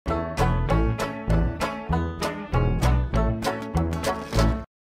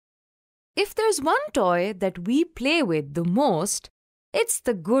there's one toy that we play with the most, it's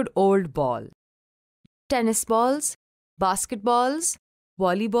the good old ball. Tennis balls, basketballs,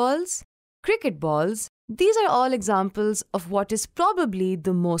 volleyballs, cricket balls, these are all examples of what is probably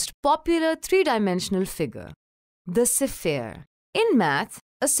the most popular three-dimensional figure, the sphere. In math,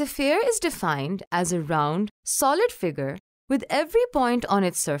 a sphere is defined as a round, solid figure with every point on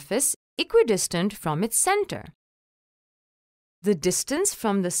its surface equidistant from its center. The distance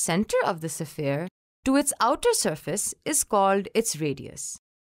from the center of the sphere to its outer surface is called its radius.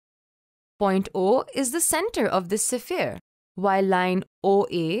 Point O is the center of this sphere, while line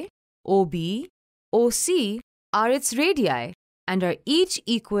OA, OB, OC are its radii and are each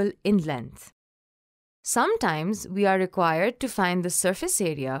equal in length. Sometimes we are required to find the surface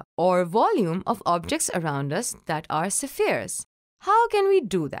area or volume of objects around us that are spheres. How can we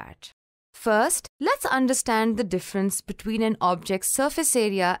do that? First, let's understand the difference between an object's surface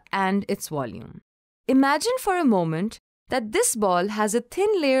area and its volume. Imagine for a moment that this ball has a thin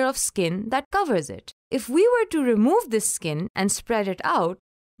layer of skin that covers it. If we were to remove this skin and spread it out,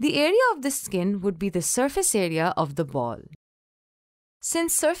 the area of the skin would be the surface area of the ball.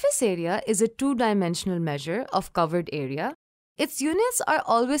 Since surface area is a two-dimensional measure of covered area, its units are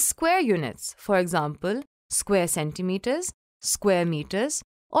always square units, for example, square centimeters, square meters,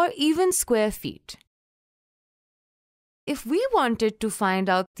 or even square feet. If we wanted to find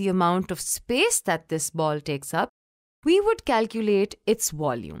out the amount of space that this ball takes up, we would calculate its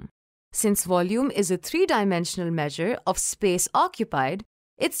volume. Since volume is a three-dimensional measure of space occupied,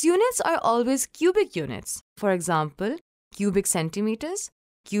 its units are always cubic units, for example, cubic centimeters,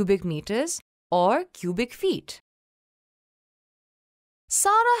 cubic meters, or cubic feet.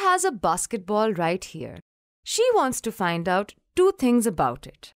 Sarah has a basketball right here. She wants to find out two things about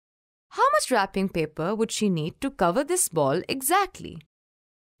it. How much wrapping paper would she need to cover this ball exactly?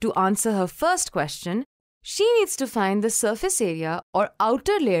 To answer her first question, she needs to find the surface area or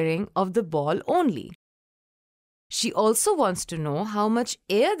outer layering of the ball only. She also wants to know how much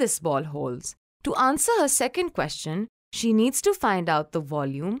air this ball holds. To answer her second question, she needs to find out the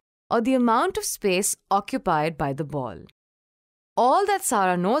volume or the amount of space occupied by the ball. All that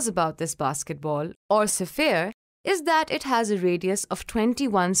Sarah knows about this basketball or sphere is that it has a radius of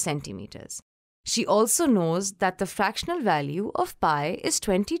 21 centimeters. She also knows that the fractional value of pi is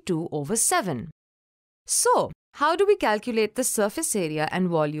 22/7. So, how do we calculate the surface area and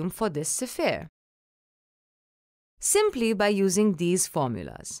volume for this sphere? Simply by using these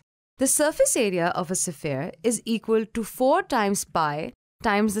formulas. The surface area of a sphere is equal to 4 times pi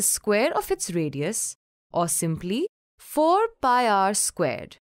times the square of its radius, or simply 4 pi r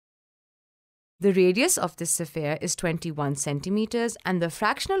squared. The radius of this sphere is 21 centimeters and the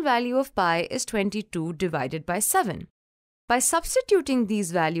fractional value of pi is 22 divided by 7. By substituting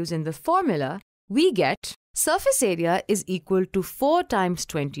these values in the formula, we get surface area is equal to 4 times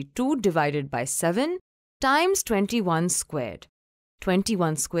 22 divided by 7 times 21 squared.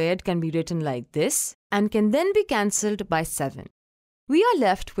 21 squared can be written like this and can then be cancelled by 7. We are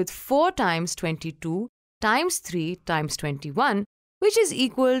left with 4 times 22 times 3 times 21, which is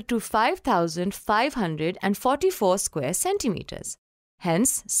equal to 5,544 square centimeters.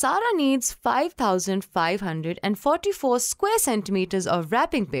 Hence, Sarah needs 5,544 square centimeters of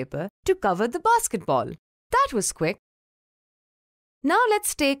wrapping paper to cover the basketball. That was quick. Now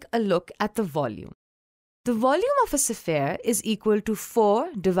let's take a look at the volume. The volume of a sphere is equal to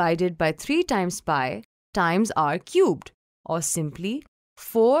 4 divided by 3 times pi times r cubed, or simply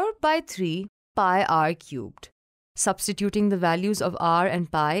 4 by 3 pi r cubed. Substituting the values of r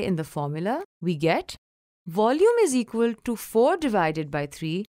and pi in the formula, we get volume is equal to 4 divided by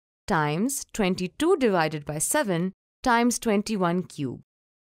 3 times 22 divided by 7 times 21 cubed.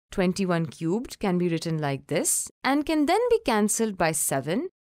 21 cubed can be written like this and can then be cancelled by 7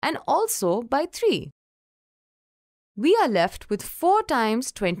 and also by 3. We are left with 4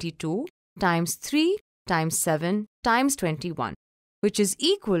 times 22 times 3 times 7 times 21, which is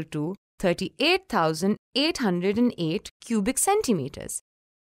equal to 38,808 cubic centimeters.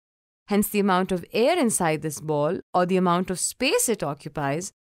 Hence, the amount of air inside this ball, or the amount of space it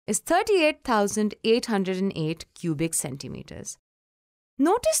occupies, is 38,808 cubic centimeters.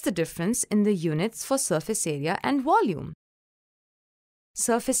 Notice the difference in the units for surface area and volume.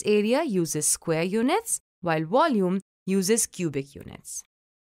 Surface area uses square units, while volume uses cubic units.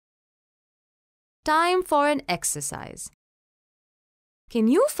 Time for an exercise. Can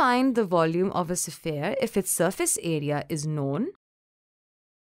you find the volume of a sphere if its surface area is known?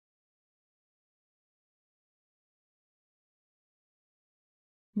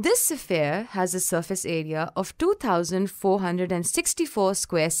 This sphere has a surface area of 2,464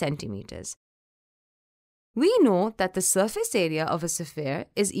 square centimeters. We know that the surface area of a sphere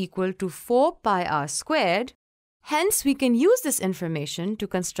is equal to 4 pi r squared. Hence, we can use this information to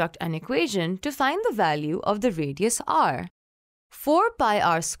construct an equation to find the value of the radius r. 4 pi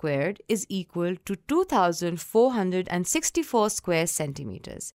r squared is equal to 2464 square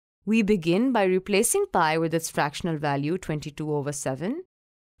centimeters. We begin by replacing pi with its fractional value 22/7.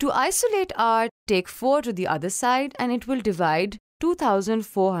 To isolate r, take 4 to the other side and it will divide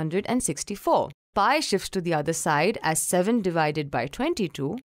 2464. Pi shifts to the other side as 7 divided by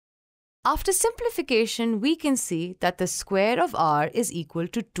 22. After simplification, we can see that the square of r is equal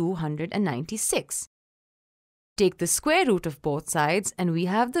to 296. Take the square root of both sides and we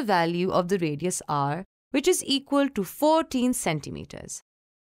have the value of the radius r, which is equal to 14 centimeters.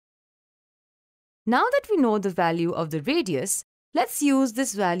 Now that we know the value of the radius, let's use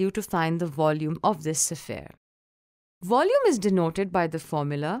this value to find the volume of this sphere. Volume is denoted by the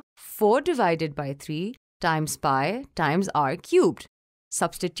formula 4 divided by 3 times pi times r cubed.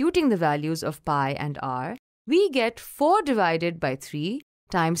 Substituting the values of pi and r, we get 4 divided by 3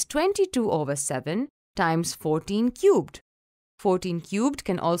 times 22/7 times 14 cubed. 14 cubed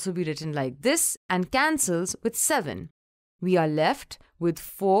can also be written like this and cancels with 7. We are left with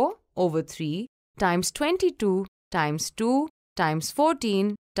 4/3 times 22 times 2 times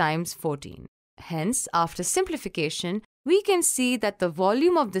 14 times 14. Hence, after simplification, we can see that the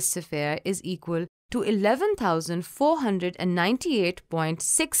volume of this sphere is equal to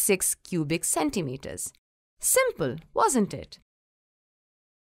 11,498.66 cubic centimeters. Simple, wasn't it?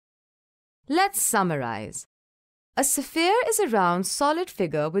 Let's summarize. A sphere is a round, solid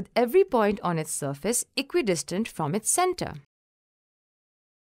figure with every point on its surface equidistant from its center.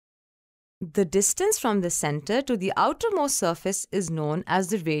 The distance from the center to the outermost surface is known as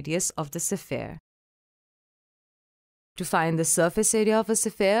the radius of the sphere. To find the surface area of a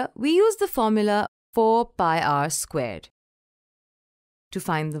sphere, we use the formula 4 pi r squared. To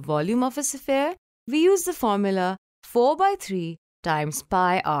find the volume of a sphere, we use the formula 4/3 times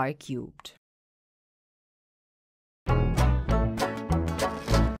pi r cubed.